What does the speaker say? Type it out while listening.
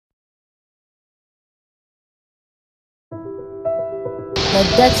The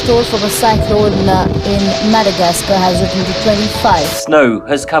death toll from a cyclone in Madagascar has risen to 25. Snow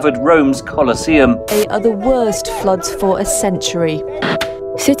has covered Rome's Colosseum. They are the worst floods for a century.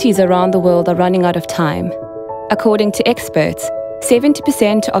 Cities around the world are running out of time. According to experts,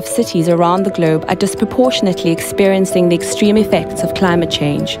 70% of cities around the globe are disproportionately experiencing the extreme effects of climate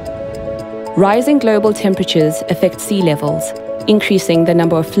change. Rising global temperatures affect sea levels, increasing the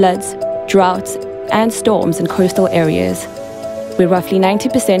number of floods, droughts, and storms in coastal areas, where roughly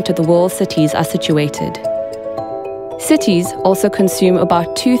 90% of the world's cities are situated. Cities also consume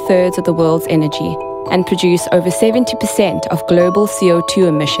about 2/3 of the world's energy and produce over 70% of global CO2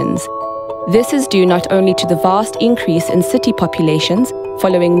 emissions. This is due not only to the vast increase in city populations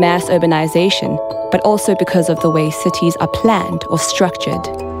following mass urbanization, but also because of the way cities are planned or structured.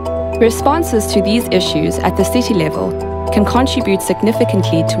 Responses to these issues at the city level can contribute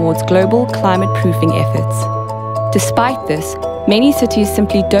significantly towards global climate-proofing efforts. Despite this, many cities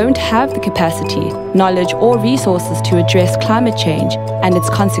simply don't have the capacity, knowledge, or resources to address climate change and its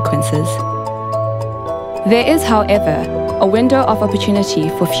consequences. There is, however, a window of opportunity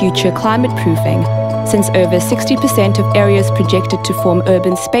for future climate proofing, since over 60% of areas projected to form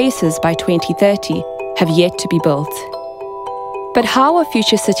urban spaces by 2030 have yet to be built. But how are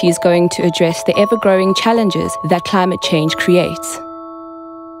future cities going to address the ever-growing challenges that climate change creates?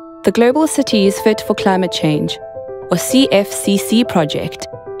 The Global Cities Fit for Climate Change, or CFCC project,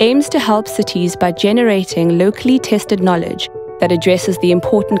 aims to help cities by generating locally tested knowledge that addresses the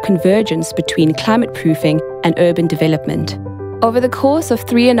important convergence between climate proofing and urban development. Over the course of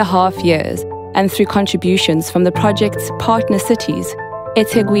 3.5 years, and through contributions from the project's partner cities,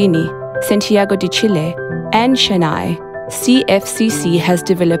 eThekwini, Santiago de Chile, and Chennai, CFCC has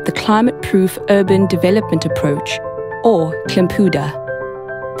developed the Climate-Proof Urban Development Approach, or ClimPuda.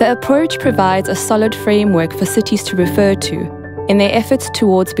 The approach provides a solid framework for cities to refer to in their efforts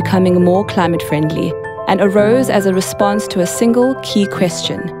towards becoming more climate-friendly, and arose as a response to a single key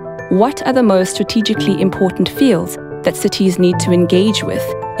question: what are the most strategically important fields that cities need to engage with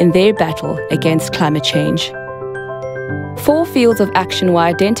in their battle against climate change? 4 fields of action were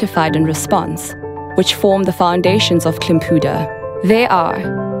identified in response, which form the foundations of ClimPuda. They are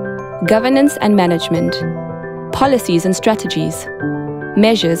governance and management, policies and strategies,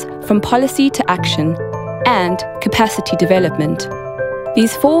 measures from policy to action, and capacity development.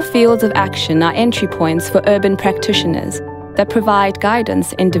 These 4 fields of action are entry points for urban practitioners that provide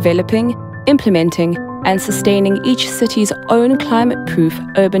guidance in developing, implementing, and sustaining each city's own climate-proof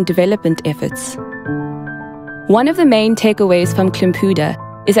urban development efforts. One of the main takeaways from ClimPuda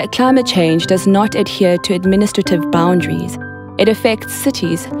is that climate change does not adhere to administrative boundaries. It affects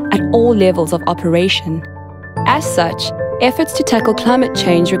cities at all levels of operation. As such, efforts to tackle climate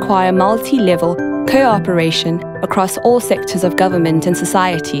change require multi-level cooperation across all sectors of government and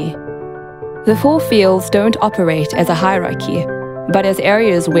society. The 4 fields don't operate as a hierarchy, but as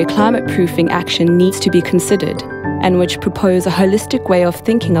areas where climate-proofing action needs to be considered, and which propose a holistic way of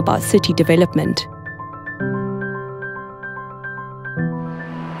thinking about city development.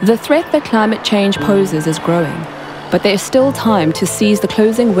 The threat that climate change poses is growing, but there is still time to seize the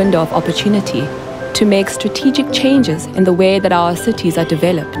closing window of opportunity to make strategic changes in the way that our cities are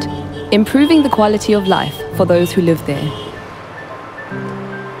developed, improving the quality of life for those who live there.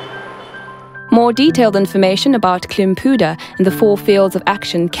 More detailed information about ClimPuda and the 4 fields of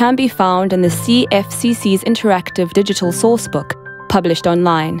action can be found in the CFCC's interactive digital sourcebook, published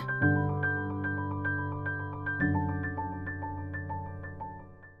online.